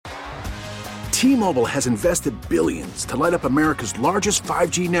T-Mobile has invested billions to light up America's largest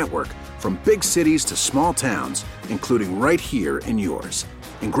 5G network, from big cities to small towns, including right here in yours.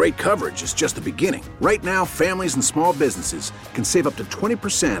 And great coverage is just the beginning. Right now, families and small businesses can save up to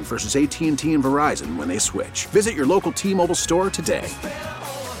 20% versus AT&T and Verizon when they switch. Visit your local T-Mobile store today.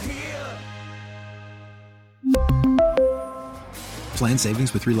 Plan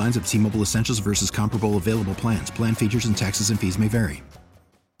savings with 3 lines of T-Mobile Essentials versus comparable available plans. Plan features and taxes and fees may vary.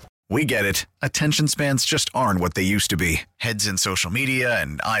 We get it. Attention spans just aren't what they used to be. Heads in social media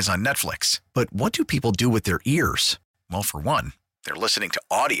and eyes on Netflix. But what do people do with their ears? Well, for one, they're listening to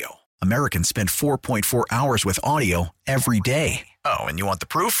audio. Americans spend 4.4 hours with audio every day. Oh, and you want the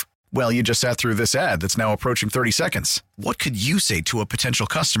proof? Well, you just sat through this ad that's now approaching 30 seconds. What could you say to a potential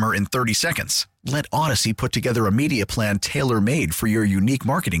customer in 30 seconds? Let Odyssey put together a media plan tailor-made for your unique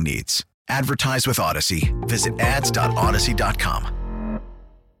marketing needs. Advertise with Odyssey. Visit ads.odyssey.com.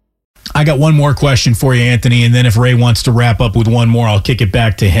 I got one more question for you, Anthony, and then if Ray wants to wrap up with one more, I'll kick it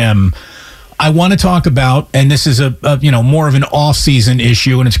back to him. I want to talk about, and this is a more of an off-season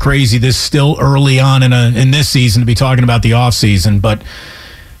issue, and it's crazy. This is still early on in this season to be talking about the off-season, but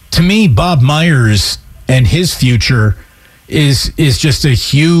to me, Bob Myers and his future is just a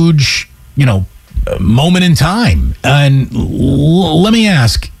huge, moment in time. And let me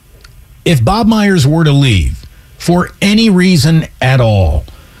ask, if Bob Myers were to leave for any reason at all,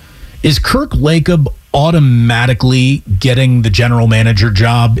 is Kirk Lacob automatically getting the general manager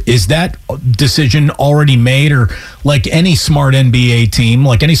job? Is that decision already made? Or like any smart NBA team,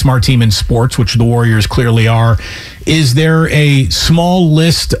 like any smart team in sports, which the Warriors clearly are, is there a small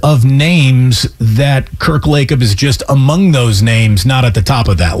list of names that Kirk Lacob is just among those names, not at the top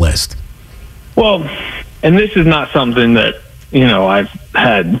of that list? Well, and this is not something that, I've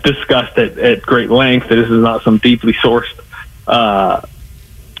had discussed at great length. This is not some deeply sourced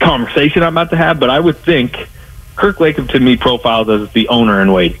conversation I'm about to have, but I would think Kirk Lacob to me profiles as the owner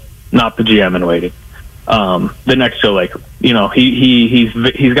in waiting, not the GM in waiting. The next Joe Lacob,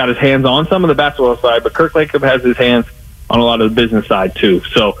 he's got his hands on some of the basketball side, but Kirk Lacob has his hands on a lot of the business side too.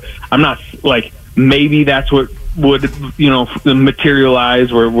 So I'm not like, maybe that's what would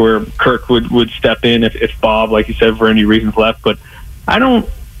materialize where Kirk would step in if Bob, like you said, for any reasons left. But I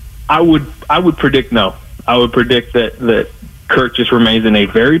would predict no. I would predict that Kirk just remains in a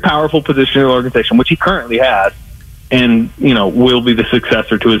very powerful position in the organization, which he currently has, and will be the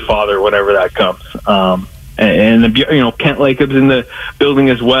successor to his father whenever that comes. Kent Lacob's in the building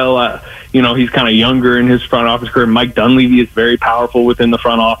as well. He's kind of younger in his front office career. Mike Dunleavy is very powerful within the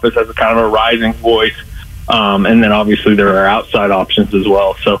front office as a kind of a rising voice. And then obviously there are outside options as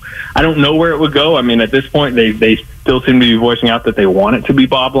well. So I don't know where it would go. I mean, at this point, they still seem to be voicing out that they want it to be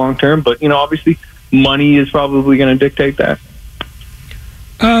Bob long term, but obviously money is probably going to dictate that.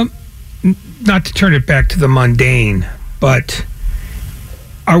 Not to turn it back to the mundane, but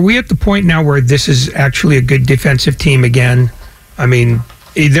are we at the point now where this is actually a good defensive team again? I mean,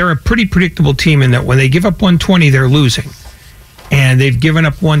 they're a pretty predictable team in that when they give up 120, they're losing. And they've given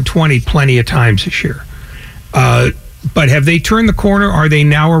up 120 plenty of times this year. But have they turned the corner? Are they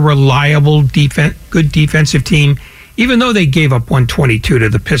now a reliable, good defensive team, even though they gave up 122 to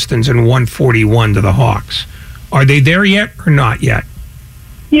the Pistons and 141 to the Hawks? Are they there yet or not yet?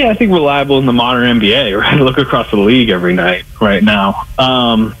 Yeah, I think reliable in the modern NBA, right? Look across the league every night right now.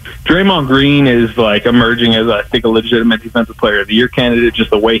 Draymond Green is like emerging as, I think, a legitimate defensive player of the year candidate. Just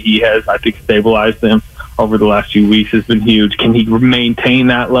the way he has, I think, stabilized him over the last few weeks has been huge. Can he maintain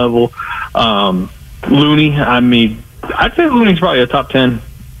that level? Looney, I mean, I'd say Looney's probably a top 10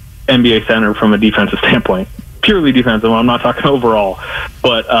 NBA center from a defensive standpoint. Purely defensive. I'm not talking overall.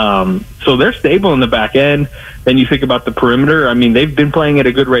 But so they're stable in the back end. Then you think about the perimeter. I mean, they've been playing at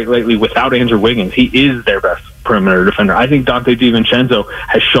a good rate lately without Andrew Wiggins. He is their best perimeter defender. I think Dante DiVincenzo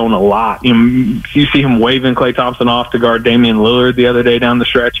has shown a lot. You see him waving Klay Thompson off to guard Damian Lillard the other day down the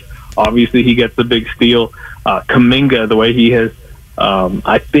stretch. Obviously, he gets the big steal. Kuminga, the way he has,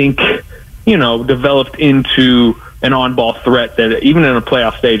 I think, developed into an on-ball threat that even in a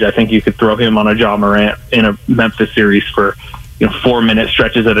playoff stage, I think you could throw him on a Ja Morant in a Memphis series for 4-minute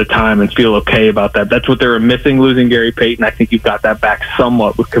stretches at a time and feel okay about that. That's what they were missing, losing Gary Payton. I think you've got that back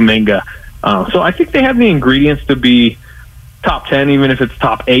somewhat with Kuminga. So I think they have the ingredients to be top 10, even if it's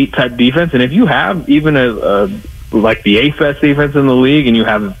top 8 type defense. And if you have even like the 8th best defense in the league and you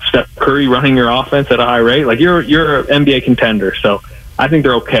have Steph Curry running your offense at a high rate, like you're an NBA contender. So I think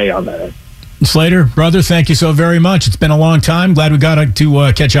they're okay on that end. Slater, brother, thank you so very much. It's been a long time. Glad we got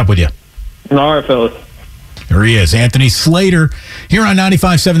to catch up with you. All right, fellas. There he is, Anthony Slater, here on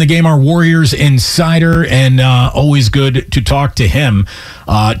 95.7 The Game, our Warriors insider, and always good to talk to him.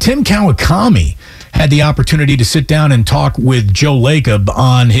 Tim Kawakami had the opportunity to sit down and talk with Joe Lacob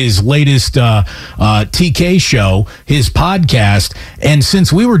on his latest TK show, his podcast. And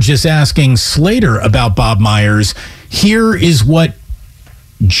since we were just asking Slater about Bob Myers, here is what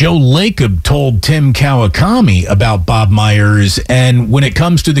Joe Lacob told Tim Kawakami about Bob Myers. And when it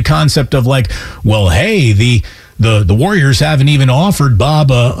comes to the concept of like, well, hey, the Warriors haven't even offered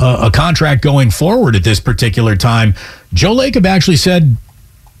Bob a contract going forward at this particular time, Joe Lacob actually said,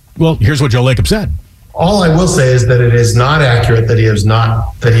 well, here's what Joe Lacob said. All I will say is that it is not accurate that he has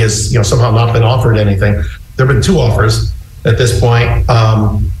somehow not been offered anything. There have been 2 offers at this point.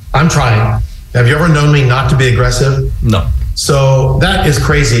 I'm trying. Have you ever known me not to be aggressive? No. So that is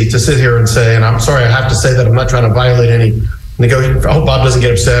crazy to sit here and say, and I'm sorry, I have to say that I'm not trying to violate any negotiation. I hope Bob doesn't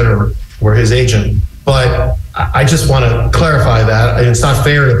get upset or his agent. But I just want to clarify that. It's not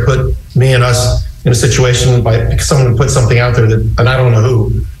fair to put me and us in a situation by someone put something out there that, and I don't know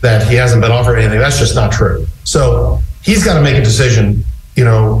who, that he hasn't been offered anything. That's just not true. So he's got to make a decision,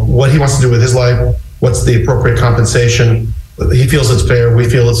 what he wants to do with his life, what's the appropriate compensation. He feels it's fair. We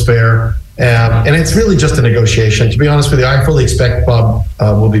feel it's fair. And it's really just a negotiation. To be honest with you, I fully expect Bob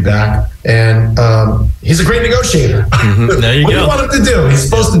will be back. And he's a great negotiator. Mm-hmm. There you what go. do you want him to do? He's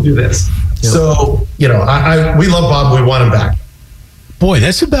supposed to do this. Yep. So, we love Bob. We want him back. Boy,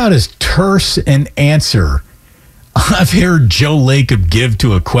 that's about as terse an answer I've heard Joe Lacob give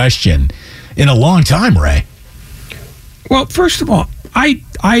to a question in a long time, Ray. Well, first of all,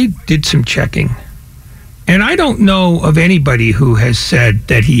 I did some checking, and I don't know of anybody who has said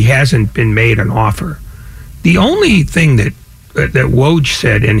that he hasn't been made an offer. The only thing that Woj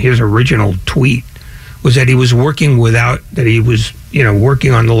said in his original tweet was that he was working working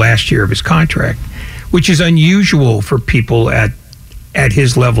on the last year of his contract, which is unusual for people at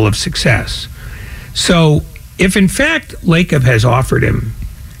his level of success. So if in fact Lacob has offered him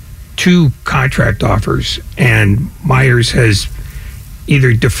 2 contract offers and Myers has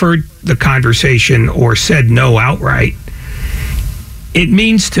either deferred the conversation or said no outright, it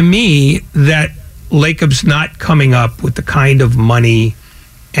means to me that Lacob's not coming up with the kind of money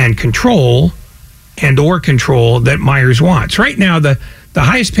and control that Myers wants. Right now, the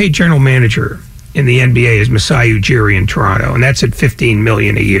highest paid general manager in the NBA is Masai Ujiri in Toronto, and that's at $15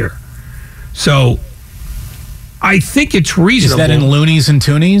 million a year. So I think it's reasonable. Is that in loonies and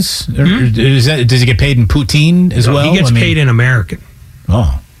toonies? Or does he get paid in poutine as well? He gets paid in American.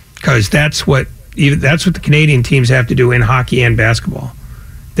 Oh, because that's what the Canadian teams have to do in hockey and basketball.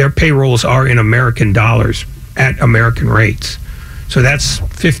 Their payrolls are in American dollars at American rates. So that's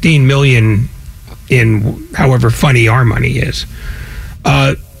 $15 million in however funny our money is.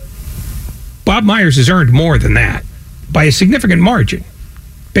 Bob Myers has earned more than that by a significant margin,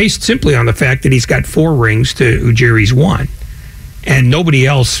 based simply on the fact that he's got 4 rings to Ujiri's 1, and nobody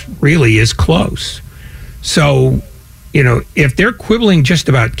else really is close. So, if they're quibbling just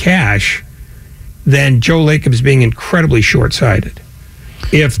about cash, then Joe Lacob's being incredibly short-sighted.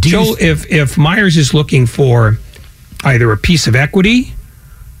 If Myers is looking for either a piece of equity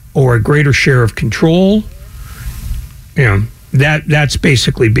or a greater share of control, that's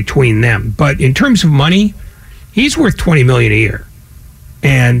basically between them. But in terms of money, he's worth $20 million a year.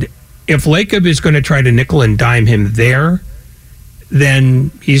 And if Lacob is going to try to nickel and dime him there,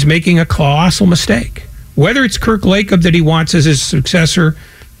 then he's making a colossal mistake. Whether it's Kirk Lacob that he wants as his successor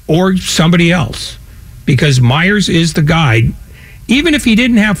or somebody else, because Myers is the guy. Even if he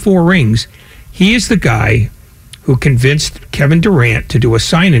didn't have 4 rings, he is the guy who convinced Kevin Durant to do a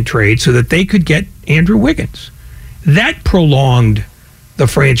sign-and trade so that they could get Andrew Wiggins. That prolonged the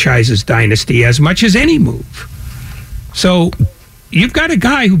franchise's dynasty as much as any move. So you've got a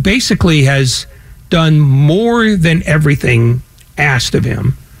guy who basically has done more than everything asked of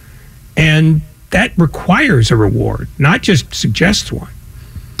him, and that requires a reward, not just suggests one.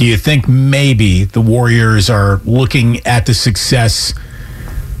 Do you think maybe the Warriors are looking at the success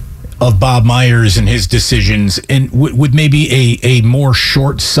of Bob Myers and his decisions and with maybe a more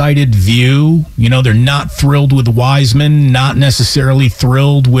short-sighted view? They're not thrilled with Wiseman, not necessarily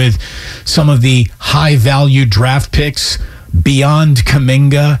thrilled with some of the high-value draft picks beyond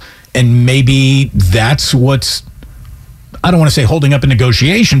Kuminga, and maybe that's what's, I don't want to say holding up a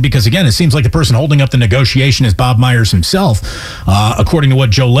negotiation, because again, it seems like the person holding up the negotiation is Bob Myers himself, according to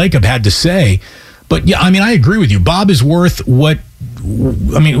what Joe Lacob had to say. But yeah, I agree with you. Bob is worth what's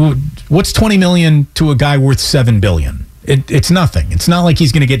 $20 million to a guy worth $7 billion? It's nothing. It's not like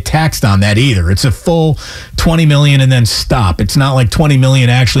he's going to get taxed on that either. It's a full $20 million and then stop. It's not like $20 million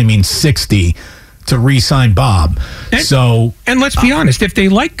actually means $60 to re-sign Bob. And let's be honest, if they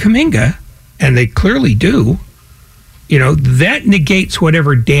like Kuminga, and they clearly do, that negates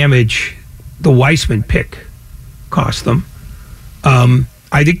whatever damage the Weissman pick cost them.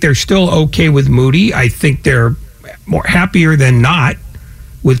 I think they're still okay with Moody. I think they're more happier than not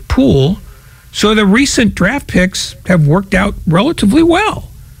with Poole. So the recent draft picks have worked out relatively well.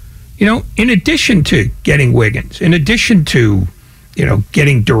 In addition to getting Wiggins, in addition to,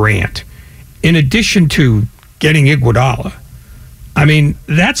 getting Durant, in addition to getting Iguodala. I mean,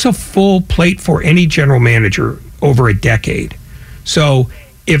 that's a full plate for any general manager over a decade. So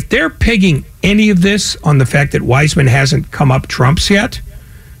if they're pegging any of this on the fact that Wiseman hasn't come up trumps yet,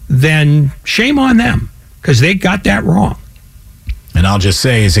 then shame on them, because they got that wrong. And I'll just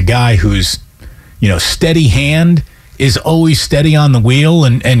say, as a guy who's, steady hand, is always steady on the wheel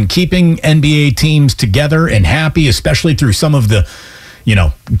and keeping NBA teams together and happy, especially through some of the,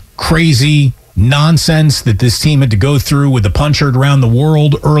 crazy nonsense that this team had to go through with the punch heard around the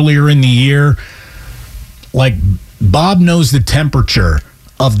world earlier in the year. Like, Bob knows the temperature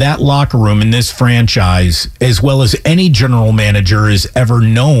of that locker room in this franchise as well as any general manager has ever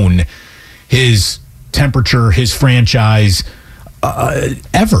known his temperature, his franchise,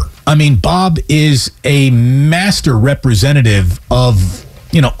 ever. I mean, Bob is a master representative of,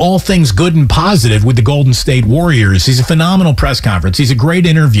 all things good and positive with the Golden State Warriors. He's a phenomenal press conference. He's a great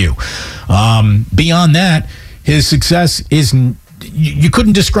interview. Beyond that, his success is, you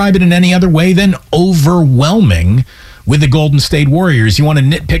couldn't describe it in any other way than overwhelming with the Golden State Warriors. You want to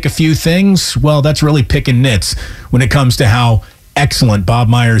nitpick a few things? Well, that's really picking nits when it comes to how excellent Bob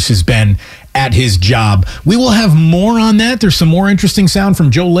Myers has been at his job. We will have more on that. There's some more interesting sound from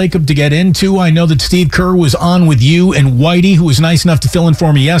Joe Lacob to get into. I know that Steve Kerr was on with you and Whitey, who was nice enough to fill in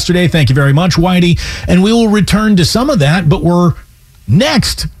for me yesterday. Thank you very much, Whitey. And we will return to some of that, but we're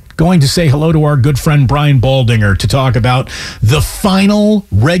next going to say hello to our good friend Brian Baldinger to talk about the final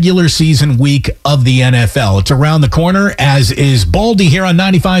regular season week of the NFL. It's around the corner, as is Baldy here on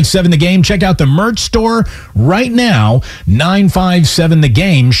 95.7 The Game. Check out the merch store right now,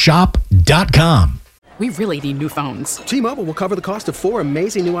 957thegame.shop.com. We really need new phones. T-Mobile will cover the cost of 4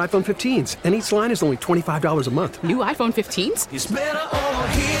 amazing new iPhone 15s, and each line is only $25 a month. New iPhone 15s? It's better over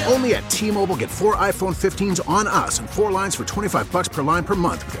here. Only at T-Mobile, get 4 iPhone 15s on us and 4 lines for $25 per line per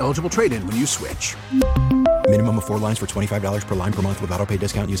month with eligible trade-in when you switch. Minimum of 4 lines for $25 per line per month with autopay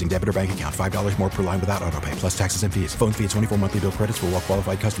discount using debit or bank account. $5 more per line without autopay, plus taxes and fees. Phone fee at 24 monthly bill credits for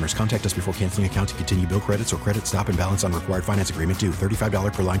well-qualified customers. Contact us before canceling account to continue bill credits or credit stop and balance on required finance agreement due.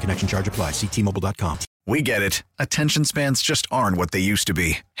 $35 per line connection charge applies. See T-Mobile.com. We get it. Attention spans just aren't what they used to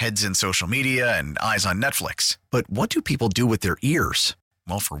be. Heads in social media and eyes on Netflix. But what do people do with their ears?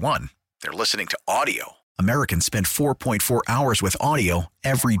 Well, for one, they're listening to audio. Americans spend 4.4 hours with audio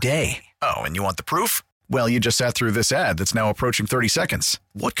every day. Oh, and you want the proof? Well, you just sat through this ad that's now approaching 30 seconds.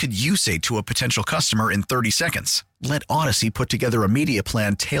 What could you say to a potential customer in 30 seconds? Let Odyssey put together a media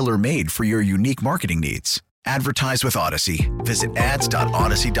plan tailor-made for your unique marketing needs. Advertise with Odyssey. Visit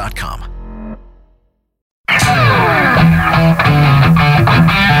ads.odyssey.com.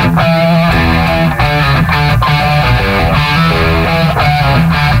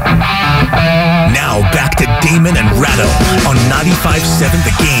 Now back to Damon and Ratto on 95.7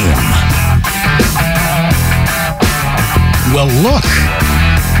 The Game. Well, look,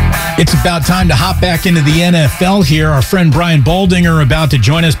 it's about time to hop back into the NFL here. Our friend Brian Baldinger about to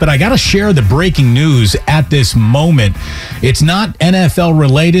join us, but I got to share the breaking news at this moment. It's not NFL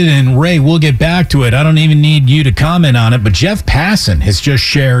related, and Ray, we'll get back to it. I don't even need you to comment on it, but Jeff Passan has just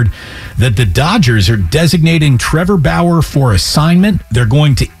shared that the Dodgers are designating Trevor Bauer for assignment. They're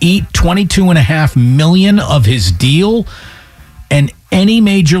going to eat $22.5 million of his deal, and any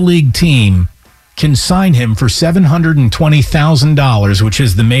major league team can sign him for $720,000, which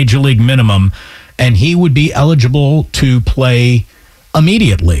is the major league minimum, and he would be eligible to play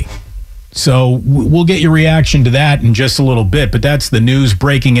immediately. So we'll get your reaction to that in just a little bit, but that's the news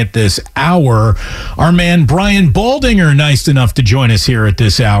breaking at this hour. Our man Brian Baldinger, nice enough to join us here at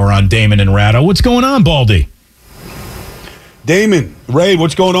this hour on Damon and Ratto. What's going on, Baldy? Damon, Ray,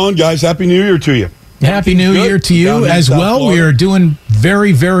 what's going on, guys? Happy New Year to you. Happy New Year to you as well. We are doing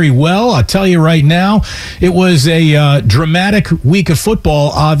very, very well. I'll tell you right now, it was a dramatic week of football,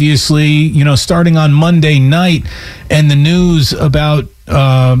 obviously, starting on Monday night. And the news about,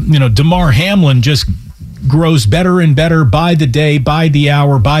 Damar Hamlin just grows better and better by the day, by the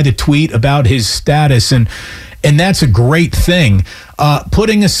hour, by the tweet about his status. And that's a great thing.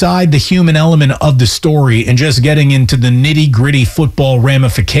 Putting aside the human element of the story and just getting into the nitty-gritty football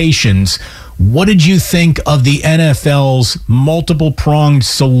ramifications, what did you think of the NFL's multiple-pronged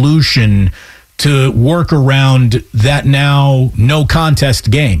solution to work around that now no contest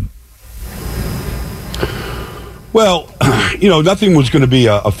game? Well, nothing was going to be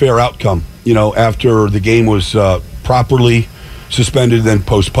a fair outcome, after the game was properly suspended, then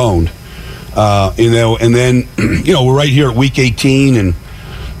postponed. And then, we're right here at week 18, and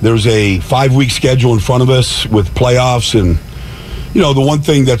there's a 5-week schedule in front of us with playoffs. And, the one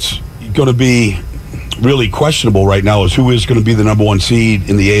thing that's going to be really questionable right now is who is going to be the number one seed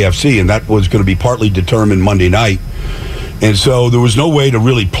in the AFC, and that was going to be partly determined Monday night. And so there was no way to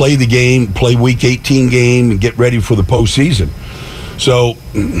really play the game, play week 18 game, and get ready for the postseason. So,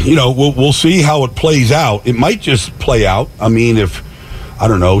 we'll see how it plays out. It might just play out. I mean, if, I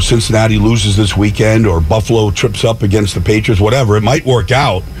don't know, Cincinnati loses this weekend or Buffalo trips up against the Patriots, whatever, it might work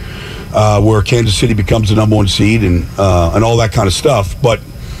out where Kansas City becomes the number one seed and all that kind of stuff. But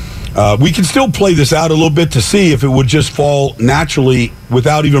we can still play this out a little bit to see if it would just fall naturally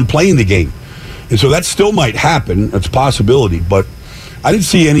without even playing the game. And so that still might happen. It's a possibility. But I didn't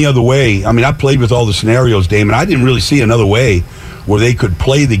see any other way. I mean, I played with all the scenarios, Damon. I didn't really see another way where they could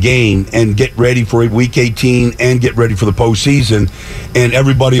play the game and get ready for week 18 and get ready for the postseason and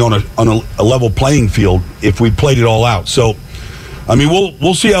everybody on a level playing field if we played it all out. So, I mean,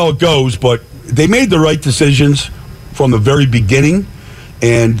 we'll see how it goes. But they made the right decisions from the very beginning.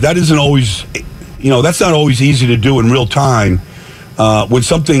 And that isn't always, that's not always easy to do in real time when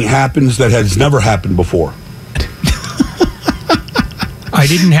something happens that has never happened before. I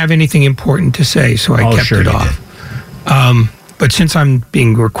didn't have anything important to say, so I kept it off. But since I'm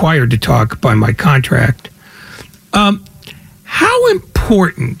being required to talk by my contract, how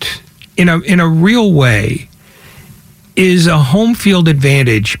important, in a real way, is a home field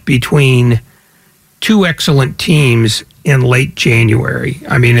advantage between two excellent teams in late January?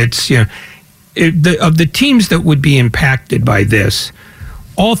 I mean, it's of the teams that would be impacted by this,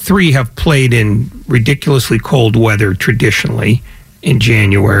 all three have played in ridiculously cold weather traditionally in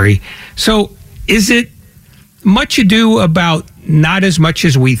January. So is it much ado about not as much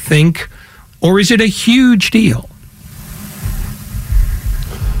as we think, or is it a huge deal?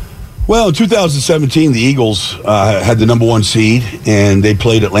 Well, in 2017, the Eagles had the number one seed, and they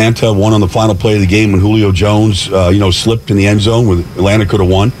played Atlanta, won on the final play of the game when Julio Jones, slipped in the end zone where Atlanta could have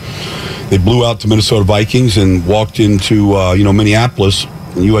won. They blew out the Minnesota Vikings and walked into, Minneapolis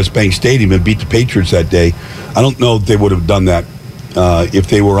and U.S. Bank Stadium and beat the Patriots that day. I don't know if they would have done that if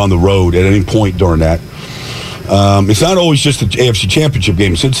they were on the road at any point during that. It's not always just the AFC Championship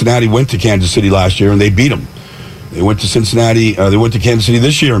game. Cincinnati went to Kansas City last year, and they beat them. They went to Cincinnati. They went to Kansas City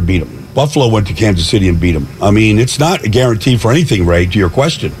this year and beat them. Buffalo went to Kansas City and beat them. I mean, it's not a guarantee for anything, Ray, to your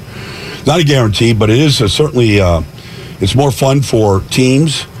question. It's not a guarantee, but it is certainly it's more fun for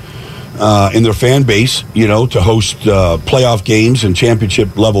teams and their fan base, to host playoff games and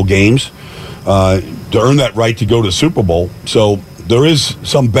championship-level games to earn that right to go to the Super Bowl. So there is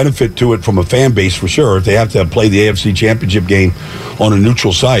some benefit to it from a fan base for sure. If they have to play the AFC Championship game on a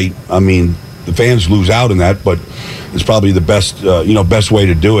neutral site, I mean, the fans lose out in that, but it's probably the best way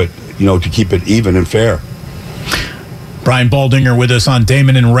to do it, to keep it even and fair. Brian Baldinger with us on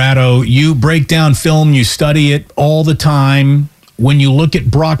Damon and Ratto. You break down film, you study it all the time. When you look at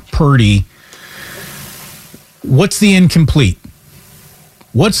Brock Purdy, what's the incomplete?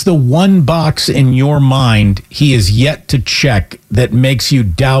 What's the one box in your mind he is yet to check that makes you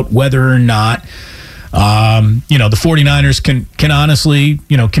doubt whether or not the 49ers can honestly,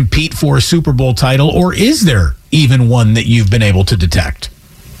 compete for a Super Bowl title, or is there even one that you've been able to detect?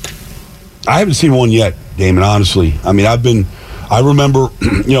 I haven't seen one yet, Damon, honestly. I mean, I remember,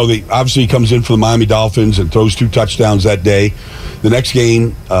 obviously he comes in for the Miami Dolphins and throws 2 touchdowns that day. The next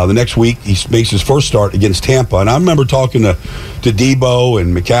game, the next week, he makes his first start against Tampa. And I remember talking to Debo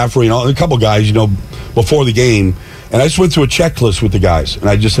and McCaffrey and a couple guys, before the game. And I just went through a checklist with the guys. And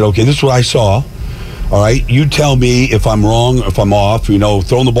I just said, okay, this is what I saw. All right, you tell me if I'm wrong, if I'm off,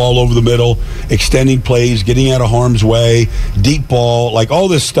 throwing the ball over the middle, extending plays, getting out of harm's way, deep ball, like all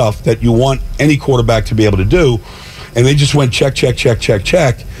this stuff that you want any quarterback to be able to do. And they just went check, check, check, check,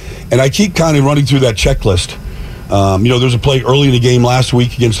 check. And I keep kind of running through that checklist. There's a play early in the game last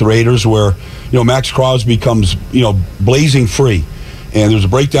week against the Raiders where, Max Crosby comes, blazing free. And there's a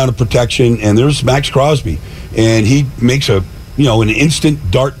breakdown of protection, and there's Max Crosby. And he makes an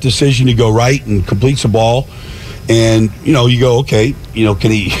instant dart decision to go right and completes the ball. And, you go, okay,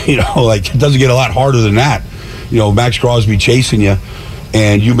 can he, it doesn't get a lot harder than that. Max Crosby chasing you,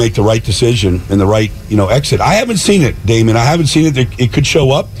 and you make the right decision and the right, exit. I haven't seen it, Damon. I haven't seen it. It could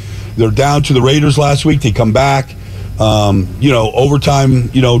show up. They're down to the Raiders last week. They come back. Overtime,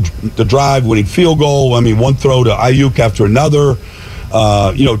 the drive, winning field goal. I mean, one throw to Ayuk after another.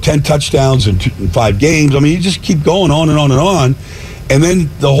 10 touchdowns in 5 games. I mean, you just keep going on and on and on. And then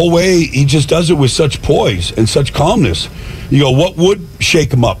the whole way, he just does it with such poise and such calmness. You go, what would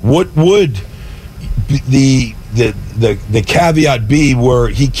shake him up? What would the caveat be where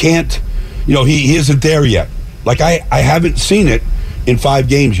he can't, he isn't there yet? Like, I haven't seen it in 5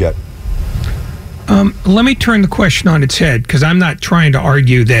 games yet. Let me turn the question on its head, because I'm not trying to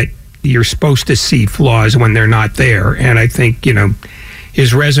argue that you're supposed to see flaws when they're not there. And I think,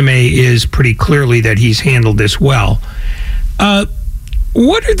 his resume is pretty clearly that he's handled this well.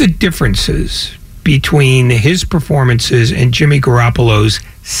 What are the differences between his performances and Jimmy Garoppolo's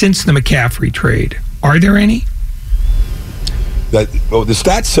since the McCaffrey trade? Are there any? The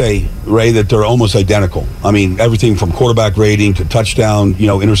stats say, Ray, that they're almost identical. I mean, everything from quarterback rating to touchdown,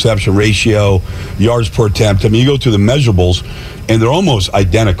 interception ratio, yards per attempt. I mean, you go through the measurables, and they're almost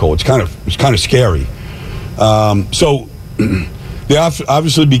identical. It's kind of scary. So they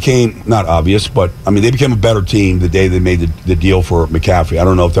obviously became, not obvious, but they became a better team the day they made the deal for McCaffrey. I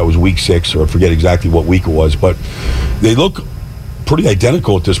don't know if that was week 6 or I forget exactly what week it was, but they look pretty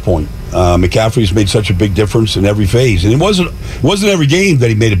identical at this point. McCaffrey's made such a big difference in every phase, and it wasn't every game that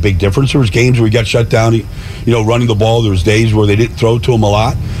he made a big difference. There was games where he got shut down, running the ball. There was days where they didn't throw to him a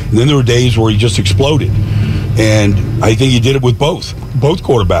lot, and then there were days where he just exploded. And I think he did it with both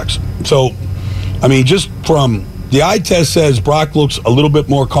quarterbacks. So, just from the eye test says Brock looks a little bit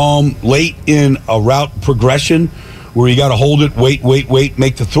more calm late in a route progression where you got to hold it, wait,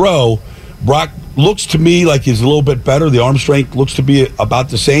 make the throw. Brock looks to me like he's a little bit better. The arm strength looks to be about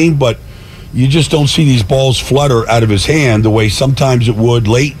the same, but you just don't see these balls flutter out of his hand the way sometimes it would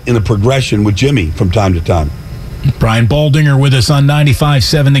late in the progression with Jimmy from time to time. Brian Baldinger with us on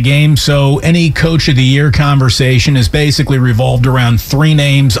 95.7 The Game. So any Coach of the Year conversation has basically revolved around 3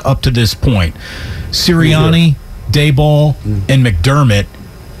 names up to this point. Sirianni, Daboll, and McDermott.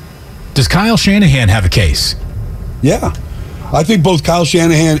 Does Kyle Shanahan have a case? Yeah. I think both Kyle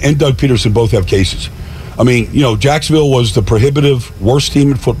Shanahan and Doug Peterson both have cases. Jacksonville was the prohibitive worst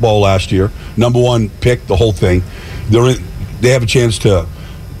team in football last year. Number 1 pick, the whole thing. They have a chance to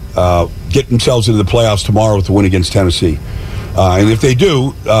get themselves into the playoffs tomorrow with the win against Tennessee. And if they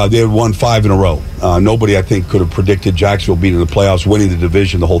do, they have won 5 in a row. Nobody, I think, could have predicted Jacksonville being in the playoffs, winning the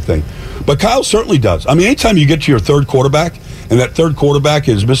division, the whole thing. But Kyle certainly does. Anytime you get to your third quarterback, and that third quarterback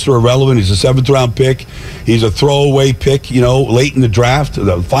is Mr. Irrelevant, he's a 7th-round pick, he's a throwaway pick, late in the draft,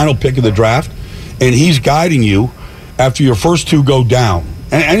 the final pick of the draft, and he's guiding you after your first 2 go down.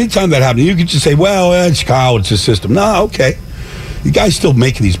 And anytime that happens, you can just say, well, it's Kyle, it's his system. No, okay. The guy's still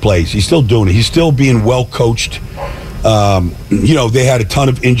making these plays. He's still doing it. He's still being well coached. They had a ton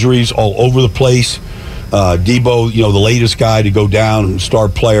of injuries all over the place. Debo, the latest guy to go down, star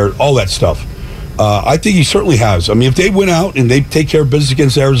player, all that stuff. I think he certainly has. If they win out and they take care of business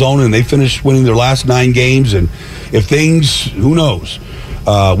against Arizona and they finish winning their last 9 games, and if things, who knows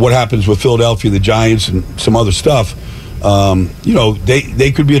what happens with Philadelphia, the Giants, and some other stuff,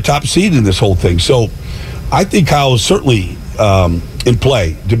 they could be a top seed in this whole thing. So I think Kyle is certainly in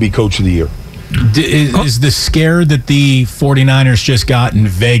play to be Coach of the Year. Is the scare that the 49ers just got in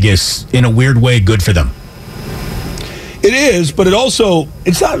Vegas, in a weird way, good for them? It is, but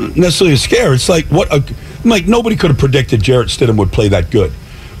it's not necessarily a scare. It's like nobody could have predicted Jarrett Stidham would play that good.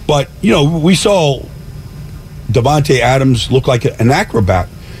 But, we saw Davante Adams look like an acrobat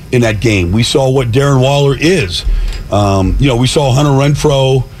in that game. We saw what Darren Waller is. We saw Hunter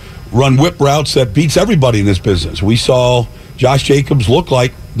Renfrow run whip routes that beats everybody in this business. We saw Josh Jacobs look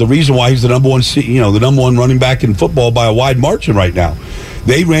like the reason why he's the number 1, the number 1 running back in football by a wide margin right now.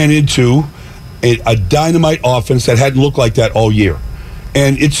 They ran into a dynamite offense that hadn't looked like that all year.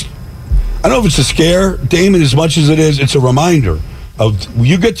 And I don't know if it's a scare, Damon, as much as it is, it's a reminder of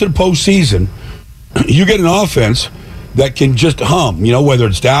you get to the postseason, you get an offense that can just hum, whether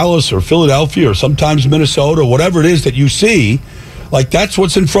it's Dallas or Philadelphia or sometimes Minnesota or whatever it is that you see, that's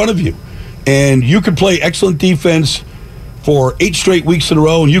what's in front of you. And you can play excellent defense for 8 straight weeks in a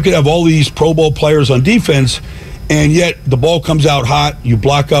row, and you could have all these Pro Bowl players on defense, and yet the ball comes out hot, you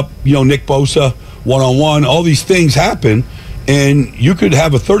block up, Nick Bosa one-on-one, all these things happen, and you could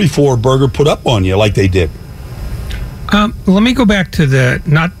have a 34 burger put up on you like they did. Let me go back to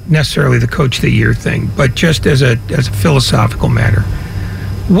not necessarily the Coach of the Year thing, but just as a philosophical matter.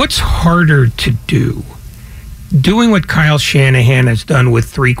 What's harder to do? Doing what Kyle Shanahan has done with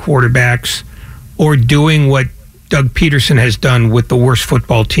 3 quarterbacks, or doing what Doug Peterson has done with the worst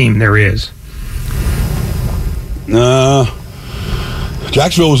football team there is?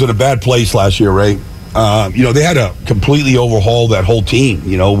 Jacksonville was in a bad place last year, Ray. They had to completely overhaul that whole team,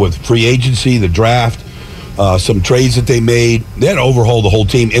 with free agency, the draft, some trades that they made. They had to overhaul the whole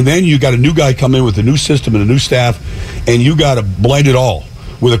team. And then you got a new guy come in with a new system and a new staff, and you got to blend it all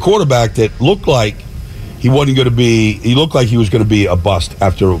with a quarterback that looked like he wasn't going to be. He looked like he was going to be a bust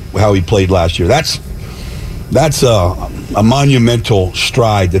after how he played last year. That's a monumental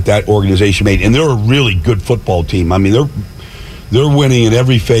stride that organization made, and they're a really good football team. I mean, they're winning in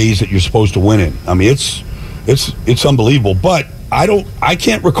every phase that you're supposed to win in. I mean, it's unbelievable. But I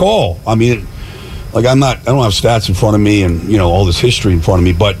can't recall. I mean, like I don't have stats in front of me and all this history in front of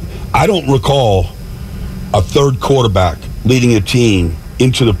me, but I don't recall a third quarterback leading a team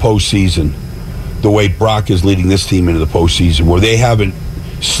into the postseason the way Brock is leading this team into the postseason, where they haven't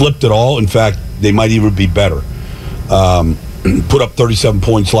slipped at all. In fact, they might even be better. Put up 37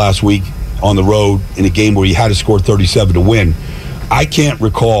 points last week on the road in a game where you had to score 37 to win. I can't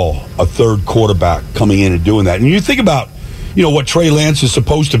recall a third quarterback coming in and doing that. And you think about, what Trey Lance is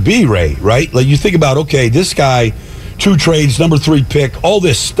supposed to be, Ray, right? Like you think about, okay, this guy, 2 trades, number 3 pick, all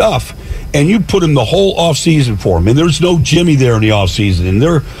this stuff, and you put him the whole offseason for him. And there's no Jimmy there in the offseason, and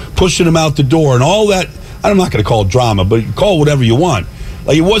they're pushing him out the door and all that. I'm not going to call it drama, but call it whatever you want.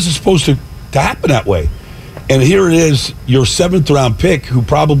 Like it wasn't supposed to happen that way. And here it is, your 7th-round pick, who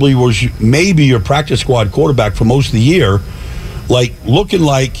probably was maybe your practice squad quarterback for most of the year, like looking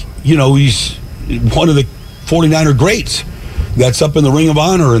like, he's one of the 49er greats that's up in the Ring of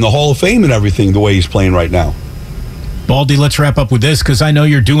Honor and the Hall of Fame and everything, the way he's playing right now. Baldy, let's wrap up with this because I know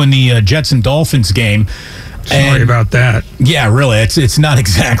you're doing the Jets and Dolphins game. Sorry about that. Yeah, really. It's not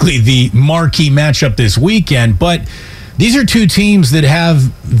exactly the marquee matchup this weekend, but these are two teams that have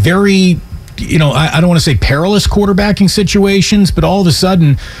very, I don't want to say perilous quarterbacking situations, but all of a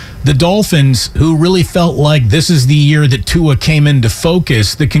sudden, the Dolphins, who really felt like this is the year that Tua came into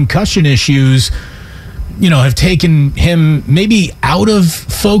focus, the concussion issues, have taken him maybe out of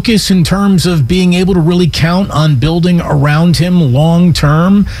focus in terms of being able to really count on building around him long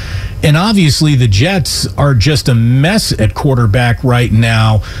term. And obviously, the Jets are just a mess at quarterback right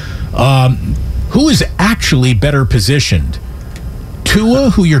now. Who is actually better positioned? Tua,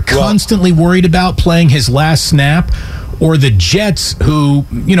 who you're constantly worried about playing his last snap, or the Jets, who,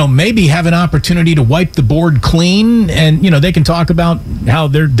 maybe have an opportunity to wipe the board clean, and, they can talk about how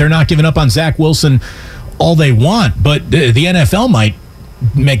they're not giving up on Zach Wilson all they want, but the NFL might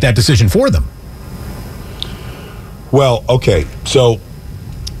make that decision for them. Well, okay, so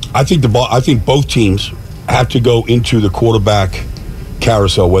I think both teams have to go into the quarterback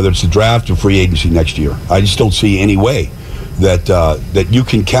carousel, whether it's the draft or free agency next year. I just don't see any way that you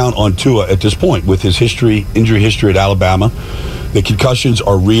can count on Tua at this point with his injury history at Alabama. The concussions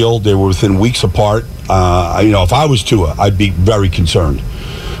are real. They were within weeks apart. If I was Tua, I'd be very concerned.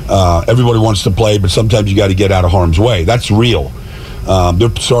 Everybody wants to play, but sometimes you got to get out of harm's way. That's real.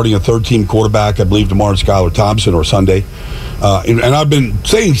 They're starting a third-team quarterback, I believe, tomorrow, Skylar Thompson, or Sunday. And I've been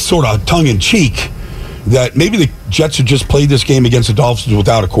saying sort of tongue-in-cheek that maybe the Jets should just play this game against the Dolphins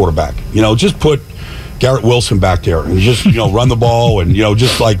without a quarterback. Just put Garrett Wilson back there and just, run the ball and,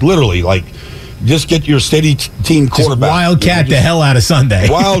 just like literally, like, just get your steady team quarterback. Just wildcat the hell out of Sunday.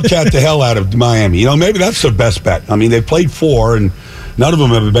 Wildcat the hell out of Miami. Maybe that's their best bet. I mean, they've played 4 and none of them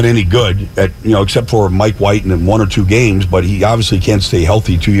have been any good at, except for Mike White in 1 or 2 games, but he obviously can't stay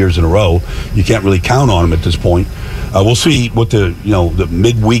healthy 2 years in a row. You can't really count on him at this point. We'll see what the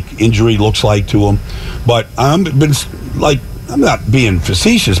midweek injury looks like to him. But I'm not being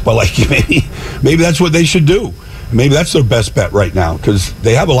facetious, but maybe that's what they should do. Maybe that's their best bet right now because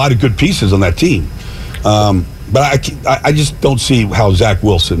they have a lot of good pieces on that team. But I just don't see how Zach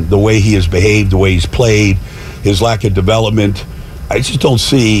Wilson, the way he has behaved, the way he's played, his lack of development, I just don't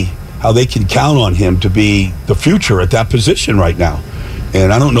see how they can count on him to be the future at that position right now.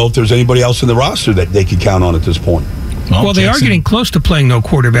 And I don't know if there's anybody else in the roster that they can count on at this point. Well, they are getting close to playing no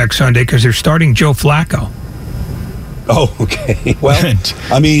quarterback Sunday because they're starting Joe Flacco. Oh, okay. Well,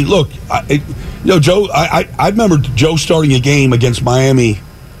 I mean, look, Joe, I remember Joe starting a game against Miami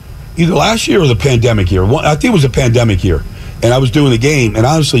either last year or the pandemic year. I think it was a pandemic year. And I was doing the game, and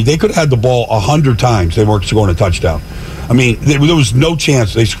honestly, they could have had the ball 100 times. They weren't scoring a touchdown. I mean, there was no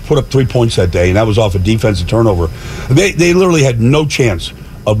chance. They put up 3 points that day, and that was off a defensive turnover. They literally had no chance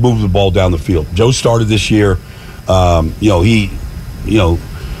of moving the ball down the field. Joe started this year. I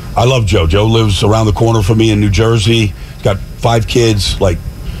love Joe. Joe lives around the corner from me in New Jersey. He's got 5 kids. Like,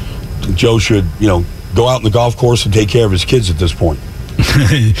 Joe should, go out in the golf course and take care of his kids at this point.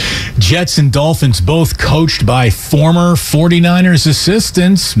 Jets and Dolphins both coached by former 49ers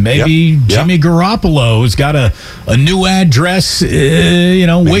assistants. Maybe Jimmy Garoppolo has got a new address,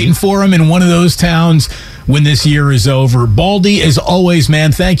 waiting for him in one of those towns. when this year is over. Baldy, as always,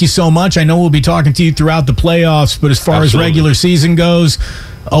 man, thank you so much. I know we'll be talking to you throughout the playoffs, but as far as regular season goes,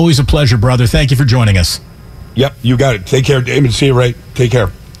 always a pleasure, brother. Thank you for joining us. Yep, you got it. Take care, Damon. See you, Ray. Take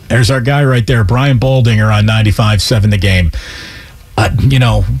care. There's our guy right there, Brian Baldinger on 95.7 The Game. I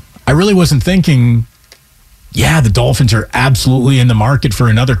really wasn't thinking, the Dolphins are absolutely in the market for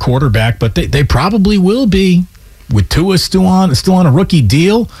another quarterback, but they probably will be with Tua still on a rookie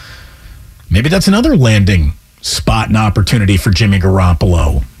deal. Maybe that's another landing spot and opportunity for Jimmy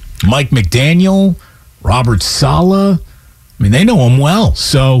Garoppolo. Mike McDaniel, Robert Saleh, they know him well,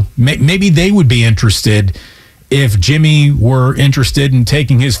 so maybe they would be interested if Jimmy were interested in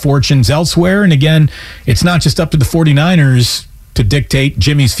taking his fortunes elsewhere. And again, it's not just up to the 49ers to dictate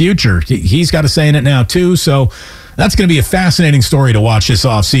Jimmy's future. He's got a say in it now, too. So that's going to be a fascinating story to watch this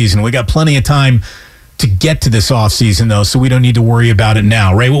offseason. We got plenty of time to get to this offseason, though, so we don't need to worry about it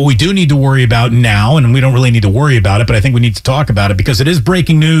now. Right? What we do need to worry about now, and we don't really need to worry about it, but I think we need to talk about it because it is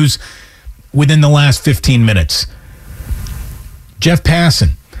breaking news within the last 15 minutes. Jeff Passan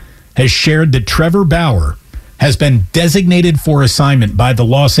has shared that Trevor Bauer has been designated for assignment by the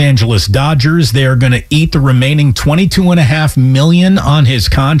Los Angeles Dodgers. They are going to eat the remaining $22.5 million on his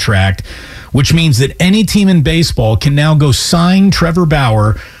contract, which means that any team in baseball can now go sign Trevor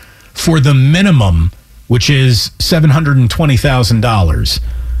Bauer for the minimum, which is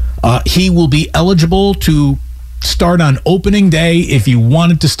 $720,000. He will be eligible to start on opening day. If you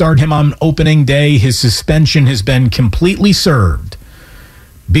wanted to start him on opening day, his suspension has been completely served.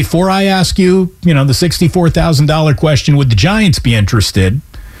 Before I ask you, the $64,000 question, would the Giants be interested?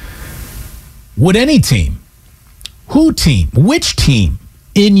 Would any team? Which team,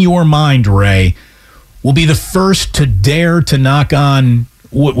 in your mind, Ray, will be the first to dare to knock on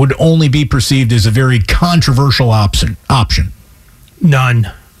what would only be perceived as a very controversial option?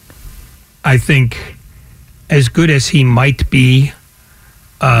 None. I think as good as he might be,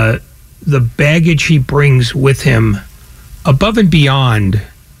 the baggage he brings with him above and beyond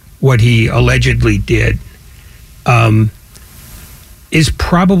what he allegedly did is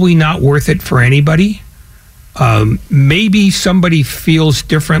probably not worth it for anybody. Maybe somebody feels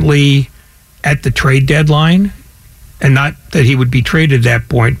differently at the trade deadline, and not that he would be traded at that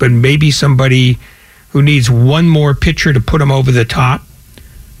point, but maybe somebody who needs one more pitcher to put him over the top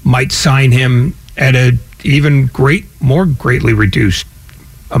might sign him at a even more greatly reduced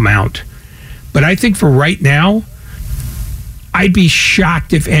amount. But I think for right now, I'd be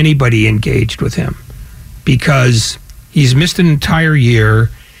shocked if anybody engaged with him because he's missed an entire year.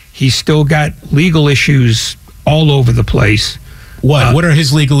 He's still got legal issues all over the place. What are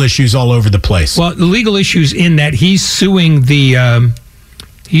his legal issues all over the place? Well, the legal issues in that he's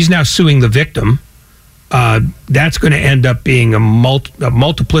now suing the victim. That's going to end up being a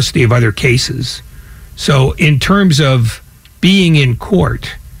multiplicity of other cases. So in terms of being in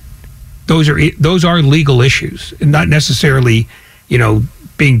court, those are legal issues, not necessarily,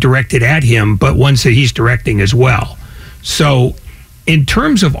 being directed at him, but ones that he's directing as well. So in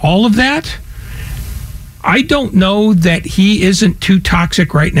terms of all of that, I don't know that he isn't too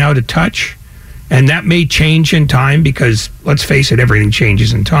toxic right now to touch, and that may change in time because, let's face it, everything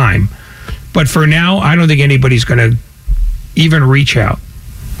changes in time. But for now, I don't think anybody's going to even reach out.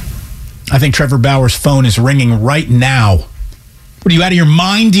 I think Trevor Bauer's phone is ringing right now. What, are you out of your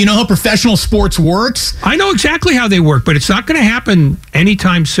mind? Do you know how professional sports works? I know exactly how they work, but it's not going to happen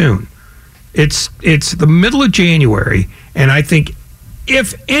anytime soon. It's the middle of January, and I think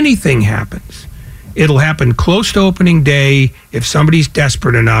if anything happens, it'll happen close to opening day if somebody's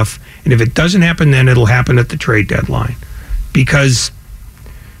desperate enough, and if it doesn't happen then, it'll happen at the trade deadline. Because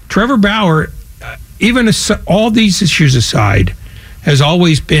Trevor Bauer, even all these issues aside,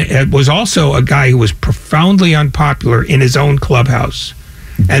 was also a guy who was profoundly unpopular in his own clubhouse.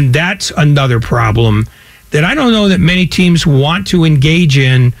 And that's another problem that I don't know that many teams want to engage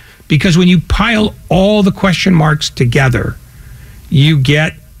in, because when you pile all the question marks together, you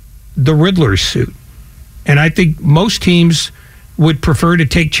get the Riddler's suit. And I think most teams would prefer to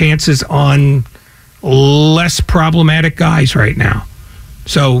take chances on less problematic guys right now.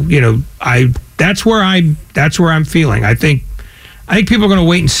 So, that's where I'm feeling. I think people are going to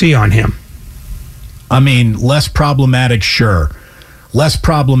wait and see on him. Less problematic, sure. Less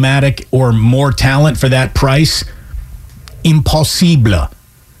problematic or more talent for that price? Impossible.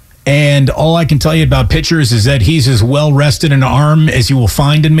 And all I can tell you about pitchers is that he's as well rested an arm as you will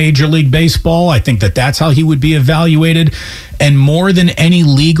find in Major League Baseball. I think that that's how he would be evaluated. And more than any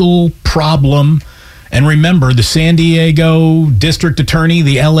legal problem, and remember, the San Diego district attorney,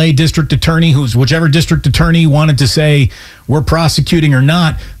 the LA district attorney, whichever district attorney wanted to say we're prosecuting or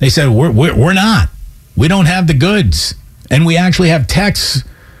not, they said we're not. we don't have the goods. And we actually have texts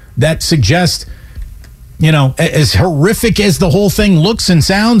that suggest, as horrific as the whole thing looks and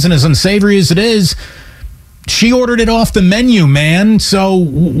sounds and as unsavory as it is, she ordered it off the menu, man. So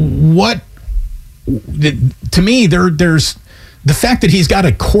what? To me, there's the fact that he's got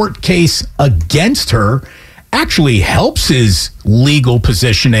a court case against her actually helps his legal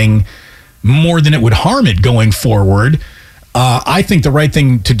positioning more than it would harm it going forward. I think the right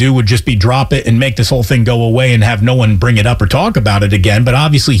thing to do would just be drop it and make this whole thing go away and have no one bring it up or talk about it again. But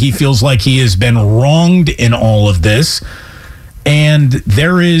obviously he feels like he has been wronged in all of this. And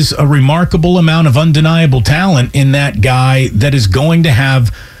there is a remarkable amount of undeniable talent in that guy that is going to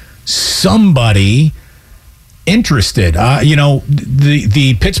have somebody interested.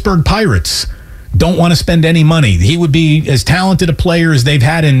 The Pittsburgh Pirates don't want to spend any money. He would be as talented a player as they've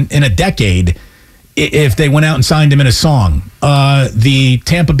had in a decade if they went out and signed him in a song. The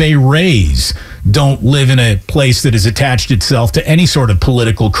Tampa Bay Rays don't live in a place that has attached itself to any sort of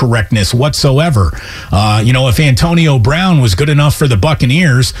political correctness whatsoever. If Antonio Brown was good enough for the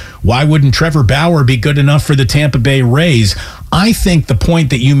Buccaneers, why wouldn't Trevor Bauer be good enough for the Tampa Bay Rays? I think the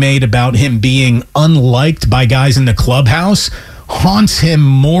point that you made about him being unliked by guys in the clubhouse haunts him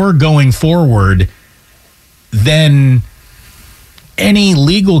more going forward than any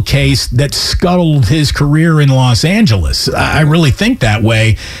legal case that scuttled his career in Los Angeles. I really think that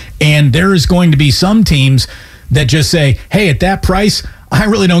way. And there is going to be some teams that just say, hey, at that price, I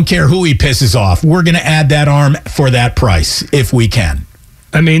really don't care who he pisses off. We're going to add that arm for that price if we can.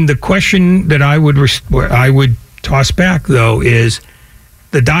 I mean, the question that I would toss back, though, is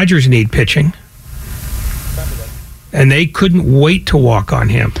the Dodgers need pitching. And they couldn't wait to walk on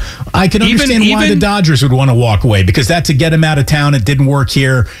him. I can understand why the Dodgers would want to walk away, because that's to get him out of town. It didn't work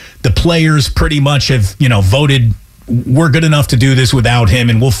here. The players pretty much have, voted, we're good enough to do this without him,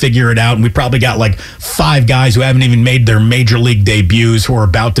 and we'll figure it out. And we probably got like 5 guys who haven't even made their major league debuts who are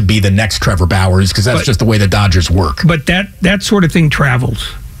about to be the next Trevor Bauers, because that's just the way the Dodgers work. But that sort of thing travels.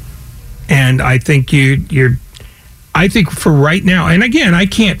 And I think I think for right now, and again, I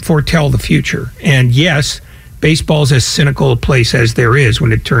can't foretell the future. And yes, baseball's as cynical a place as there is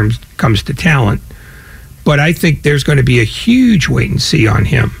when it comes to talent. But I think there's going to be a huge wait and see on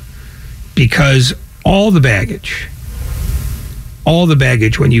him, because all the baggage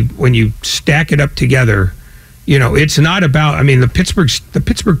when you stack it up together, it's not about, the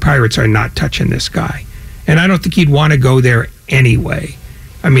Pittsburgh Pirates are not touching this guy. And I don't think he'd want to go there anyway.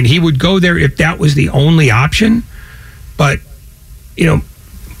 He would go there if that was the only option. But,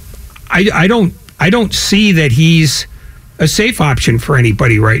 I don't see that he's a safe option for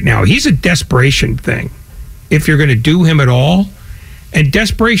anybody right now. He's a desperation thing, if you're going to do him at all. And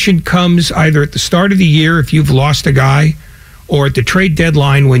desperation comes either at the start of the year if you've lost a guy, or at the trade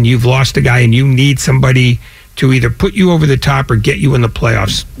deadline when you've lost a guy and you need somebody to either put you over the top or get you in the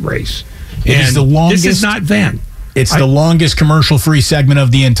playoffs race. This is not then. It's the longest commercial-free segment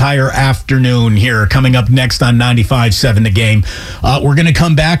of the entire afternoon here. Coming up next on 95.7 The Game. We're going to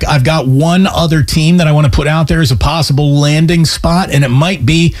come back. I've got one other team that I want to put out there as a possible landing spot, and it might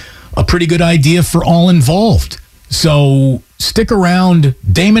be a pretty good idea for all involved. So stick around.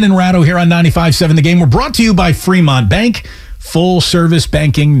 Damon and Ratto here on 95.7 The Game. We're brought to you by Fremont Bank. Full-service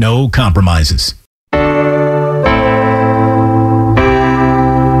banking, no compromises.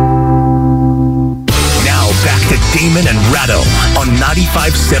 Damon and Ratto on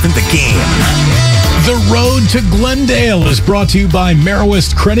 95.7 The Game. The road to Glendale is brought to you by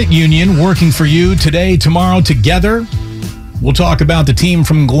Marist Credit Union, working for you today, tomorrow, together. We'll talk about the team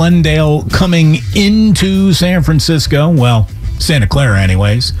from Glendale coming into San Francisco, well, Santa Clara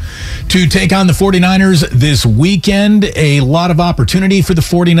anyways, to take on the 49ers this weekend. A lot of opportunity for the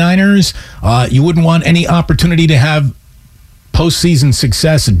 49ers. You wouldn't want any opportunity to have postseason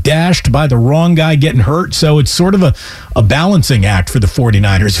success dashed by the wrong guy getting hurt. So it's sort of a balancing act for the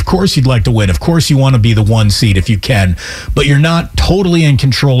 49ers. Of course you'd like to win. Of course you want to be the 1 seed if you can. But you're not totally in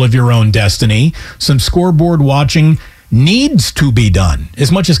control of your own destiny. Some scoreboard watching needs to be done.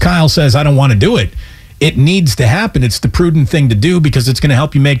 As much as Kyle says, I don't want to do it, it needs to happen. It's the prudent thing to do, because it's going to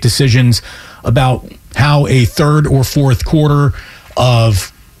help you make decisions about how a third or fourth quarter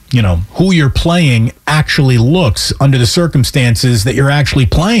of who you're playing actually looks under the circumstances that you're actually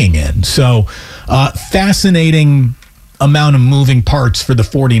playing in. So, fascinating amount of moving parts for the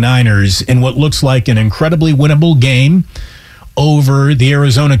 49ers in what looks like an incredibly winnable game over the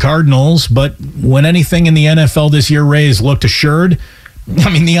Arizona Cardinals. But when anything in the NFL this year, Ray, has looked assured,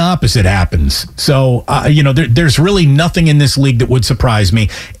 the opposite happens. So, there's really nothing in this league that would surprise me.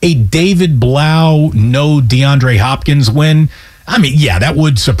 A David Blau, no DeAndre Hopkins win, that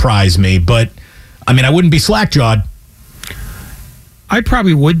would surprise me, but I mean, I wouldn't be slack-jawed. I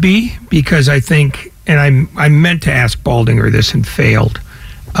probably would be, because I think, and I meant to ask Baldinger this and failed.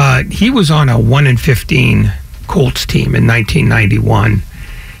 He was on a 1-15 Colts team in 1991,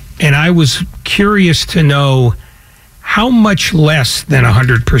 and I was curious to know how much less than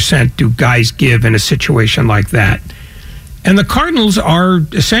 100% do guys give in a situation like that. And the Cardinals are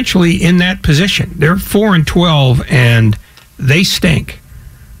essentially in that position. They're 4-12, and they stink.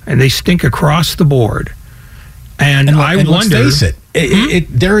 And they stink across the board. And I wonder... Let's face it,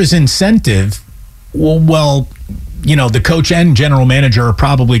 there is incentive. Well, you know, the coach and general manager are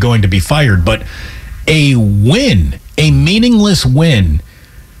probably going to be fired, but a win, a meaningless win,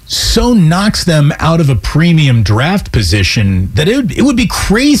 so knocks them out of a premium draft position that it would be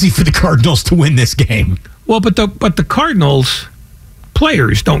crazy for the Cardinals to win this game. Well, but the Cardinals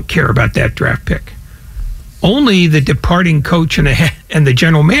players don't care about that draft pick. Only the departing coach and the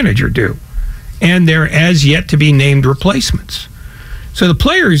general manager do. And they're as yet to be named replacements. So the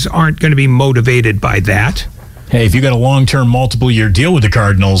players aren't going to be motivated by that. Hey, if you got a long-term multiple-year deal with the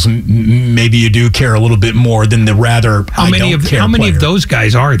Cardinals, maybe you do care a little bit more than the rather How many of those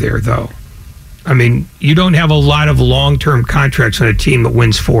guys are there, though? I mean, you don't have a lot of long-term contracts on a team that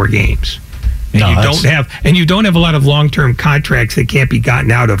wins 4 games. And you don't have a lot of long-term contracts that can't be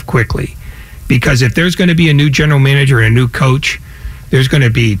gotten out of quickly. Because if there's going to be a new general manager and a new coach, there's going to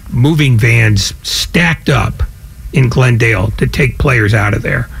be moving vans stacked up in Glendale to take players out of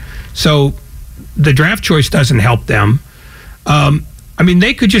there. So the draft choice doesn't help them. I mean,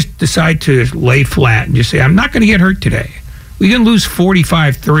 they could just decide to lay flat and just say, I'm not going to get hurt today. We can lose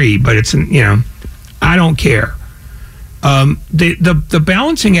 45-3, but it's, you know, I don't care. The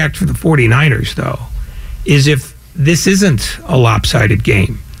balancing act for the 49ers, though, is if this isn't a lopsided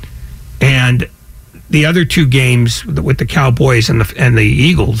game, and the other 2 games with the Cowboys and the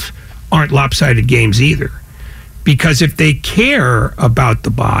Eagles aren't lopsided games either. Because if they care about the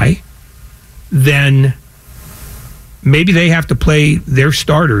bye, then maybe they have to play their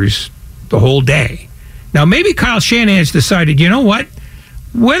starters the whole day. Now, maybe Kyle Shanahan's decided, you know what?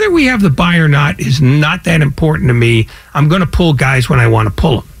 Whether we have the bye or not is not that important to me. I'm going to pull guys when I want to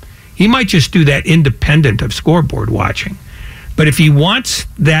pull them. He might just do that independent of scoreboard watching. But if he wants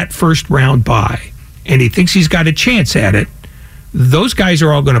that first round bye and he thinks he's got a chance at it, those guys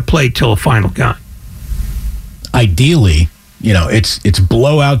are all going to play till a final gun. Ideally, you know, it's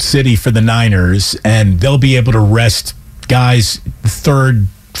blowout city for the Niners, and they'll be able to rest guys third,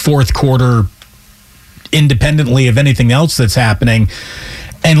 fourth quarter independently of anything else that's happening.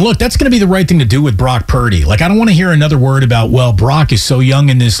 And look, that's going to be the right thing to do with Brock Purdy. Like, I don't want to hear another word about, well, Brock is so young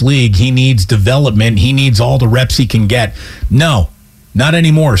in this league, he needs development, he needs all the reps he can get. No, not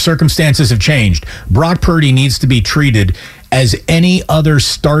anymore. Circumstances have changed. Brock Purdy needs to be treated as any other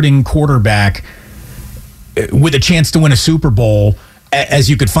starting quarterback with a chance to win a Super Bowl as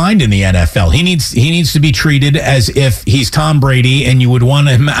you could find in the NFL. He needs to be treated as if he's Tom Brady, and you would want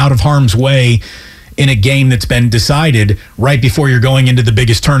him out of harm's way in a game that's been decided right before you're going into the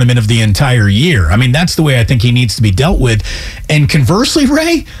biggest tournament of the entire year. I mean, that's the way I think he needs to be dealt with. And conversely,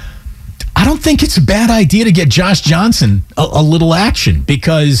 Ray, I don't think it's a bad idea to get Josh Johnson a little action,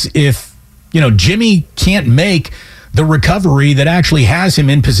 because if, you know, Jimmy can't make the recovery that actually has him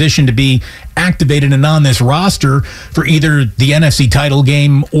in position to be activated and on this roster for either the NFC title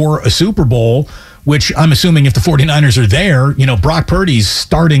game or a Super Bowl, which I'm assuming if the 49ers are there, you know, Brock Purdy's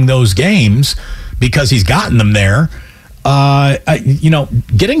starting those games because he's gotten them there. You know,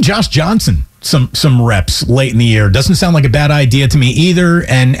 getting Josh Johnson some reps late in the year doesn't sound like a bad idea to me either.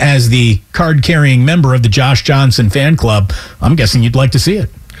 And as the card-carrying member of the Josh Johnson fan club, I'm guessing you'd like to see it.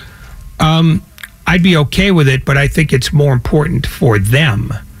 I'd be okay with it, but I think it's more important for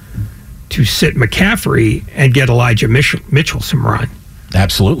them to sit McCaffrey and get Elijah Mitchell some run.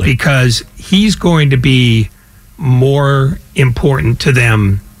 Absolutely. Because he's going to be more important to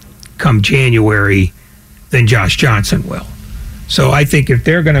them come January than Josh Johnson will. So I think if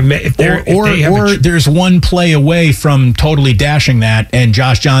they're going to... there's one play away from totally dashing that, and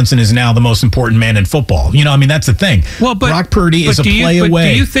Josh Johnson is now the most important man in football. You know, I mean, that's the thing. Well, Brock Purdy is a play away. But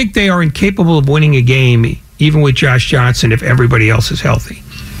do you think they are incapable of winning a game, even with Josh Johnson, if everybody else is healthy?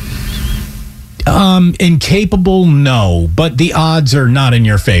 Incapable, no. But the odds are not in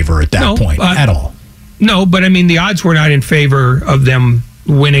your favor at that point at all. No, but I mean, the odds were not in favor of them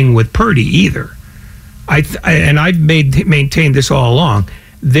winning with Purdy either. I've maintained this all along.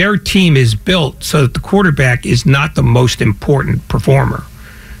 Their team is built so that the quarterback is not the most important performer.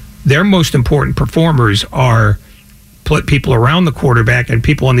 Their most important performers are people around the quarterback and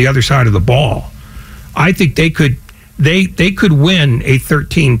people on the other side of the ball. I think they could win a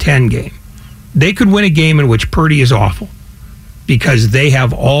 13-10 game. They could win a game in which Purdy is awful because they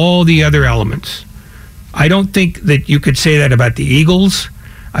have all the other elements. I don't think that you could say that about the Eagles.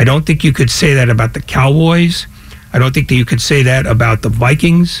 I don't think you could say that about the Cowboys. I don't think that you could say that about the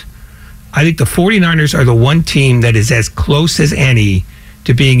Vikings. I think the 49ers are the one team that is as close as any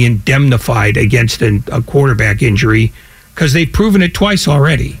to being indemnified against a quarterback injury because they've proven it twice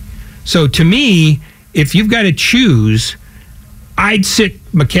already. So to me, if you've got to choose, I'd sit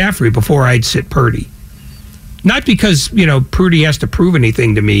McCaffrey before I'd sit Purdy. Not because, Purdy has to prove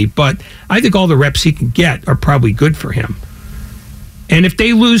anything to me, but I think all the reps he can get are probably good for him. And if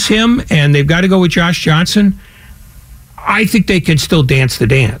they lose him and they've got to go with Josh Johnson, I think they can still dance the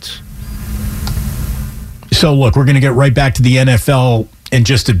dance. So, look, we're going to get right back to the NFL in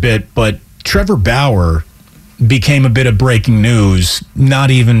just a bit, but Trevor Bauer became a bit of breaking news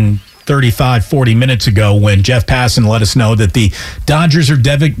not even 35, 40 minutes ago when Jeff Passan let us know that the Dodgers are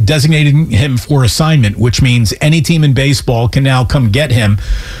designating him for assignment, which means any team in baseball can now come get him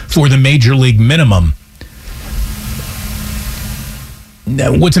for the major league minimum.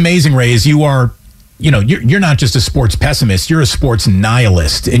 Now, what's amazing, Ray, is you're not just a sports pessimist, you're a sports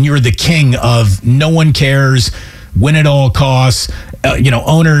nihilist, and you're the king of no one cares, win at all costs.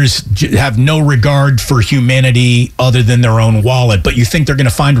 Owners have no regard for humanity other than their own wallet. But you think they're going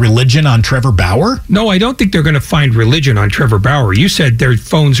to find religion on Trevor Bauer? No, I don't think they're going to find religion on Trevor Bauer. You said their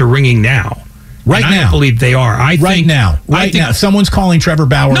phones are ringing now. Right now. I don't believe they are. Right now. Someone's calling Trevor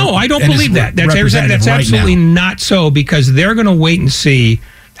Bauer. No, I don't believe that. That's absolutely not so, because they're going to wait and see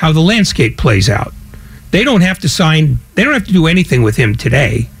how the landscape plays out. They don't have to sign. They don't have to do anything with him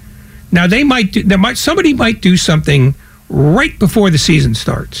today. Now somebody might do something right before the season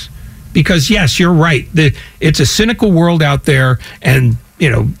starts, because yes, you're right. It's a cynical world out there, and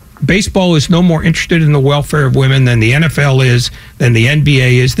baseball is no more interested in the welfare of women than the NFL is, than the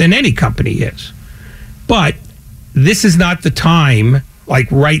NBA is, than any company is. But this is not the time,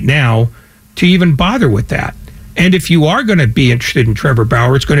 like right now, to even bother with that. And if you are going to be interested in Trevor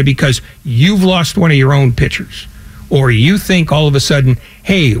Bauer, it's going to be because you've lost one of your own pitchers, or you think all of a sudden,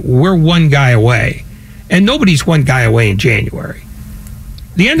 hey, we're one guy away. And nobody's one guy away in January.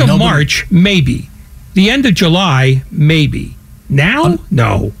 The end of March, maybe. The end of July, maybe. Now,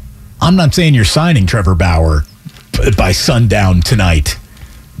 no. I'm not saying you're signing Trevor Bauer by sundown tonight,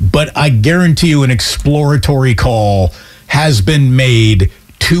 but I guarantee you an exploratory call has been made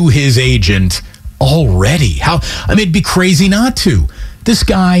to his agent already. It'd be crazy not to. This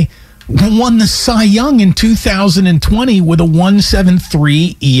guy won the Cy Young in 2020 with a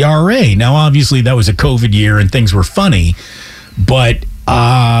 1.73 ERA. Now, obviously, that was a COVID year and things were funny, but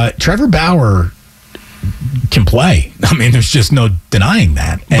Trevor Bauer can play. There's just no denying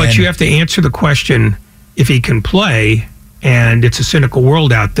that. But you have to answer the question, if he can play, and it's a cynical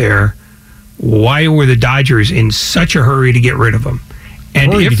world out there, why were the Dodgers in such a hurry to get rid of him?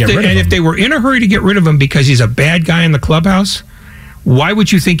 And if they were in a hurry to get rid of him because he's a bad guy in the clubhouse, why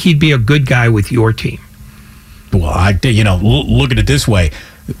would you think he'd be a good guy with your team? Well, look at it this way.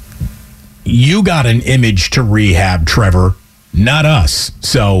 You got an image to rehab, Trevor, not us.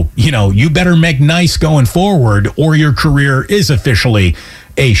 So, you better make nice going forward, or your career is officially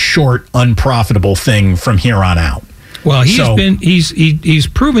a short, unprofitable thing from here on out. Well, he's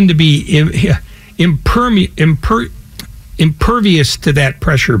proven to be impervious to that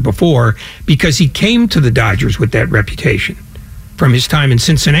pressure before, because he came to the Dodgers with that reputation from his time in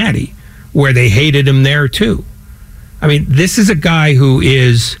Cincinnati, where they hated him there too. This is a guy who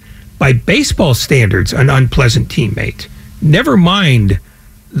is, by baseball standards, an unpleasant teammate. Never mind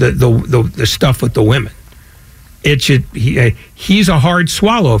the stuff with the women. He's a hard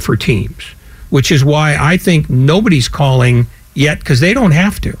swallow for teams, which is why I think nobody's calling yet, because they don't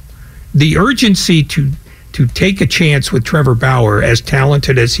have to. The urgency to take a chance with Trevor Bauer, as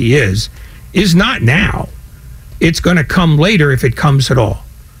talented as he is not now. It's going to come later, if it comes at all.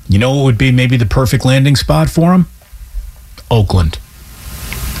 You know what would be maybe the perfect landing spot for him? Oakland.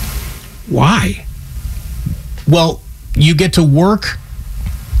 Why? Well, you get to work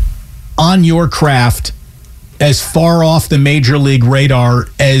on your craft as far off the major league radar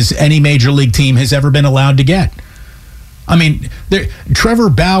as any major league team has ever been allowed to get. Trevor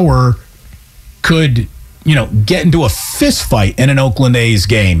Bauer could get into a fist fight in an Oakland A's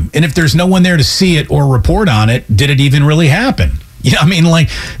game. And if there's no one there to see it or report on it, did it even really happen? The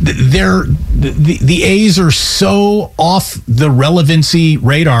A's are so off the relevancy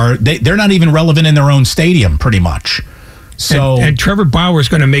radar. They're not even relevant in their own stadium, pretty much. So, and Trevor Bauer is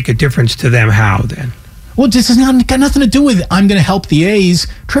going to make a difference to them. How then? Well, this has got nothing to do with I'm going to help the A's.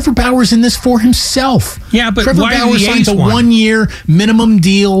 Trevor Bauer's in this for himself. Yeah, but Trevor why Bauer the signs A's a won? 1-year minimum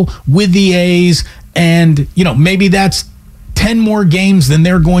deal with the A's, and maybe that's 10 more games than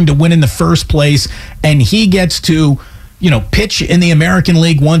they're going to win in the first place, and he gets to pitch in the American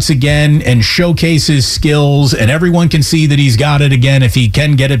League once again and showcase his skills, and everyone can see that he's got it again if he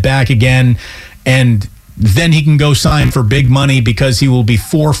can get it back again, and then he can go sign for big money because he will be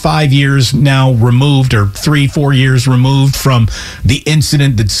 4 or 5 years now removed, or 3-4 years removed from the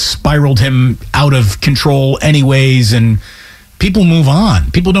incident that spiraled him out of control anyways, and people move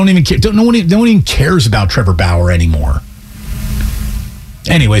on. People don't even care. No one even cares about Trevor Bauer anymore.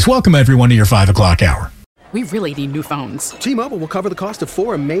 Anyways, welcome everyone to your 5 o'clock hour. We really need new phones. T-Mobile will cover the cost of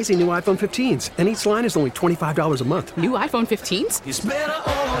 4 amazing new iPhone 15s, and each line is only $25 a month. New iPhone 15s? It's better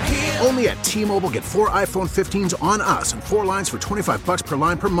over here. Only at T-Mobile, get 4 iPhone 15s on us and 4 lines for $25 per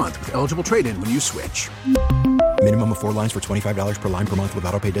line per month with eligible trade-in when you switch. Minimum of 4 lines for $25 per line per month with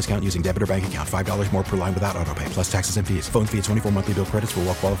autopay discount using debit or bank account. $5 more per line without autopay, plus taxes and fees. Phone fee at 24 monthly bill credits for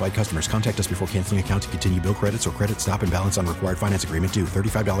well-qualified customers. Contact us before canceling account to continue bill credits or credit stop and balance on required finance agreement due.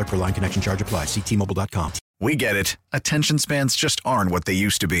 $35 per line connection charge applies. See T-Mobile.com. We get it. Attention spans just aren't what they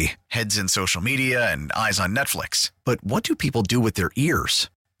used to be. Heads in social media and eyes on Netflix. But what do people do with their ears?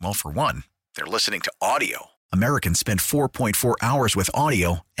 Well, for one, they're listening to audio. Americans spend 4.4 hours with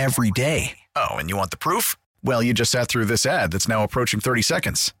audio every day. Oh, and you want the proof? Well, you just sat through this ad that's now approaching 30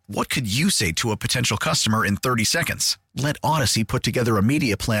 seconds. What could you say to a potential customer in 30 seconds? Let Odyssey put together a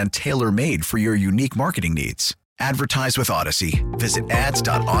media plan tailor-made for your unique marketing needs. Advertise with Odyssey. Visit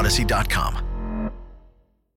ads.odyssey.com.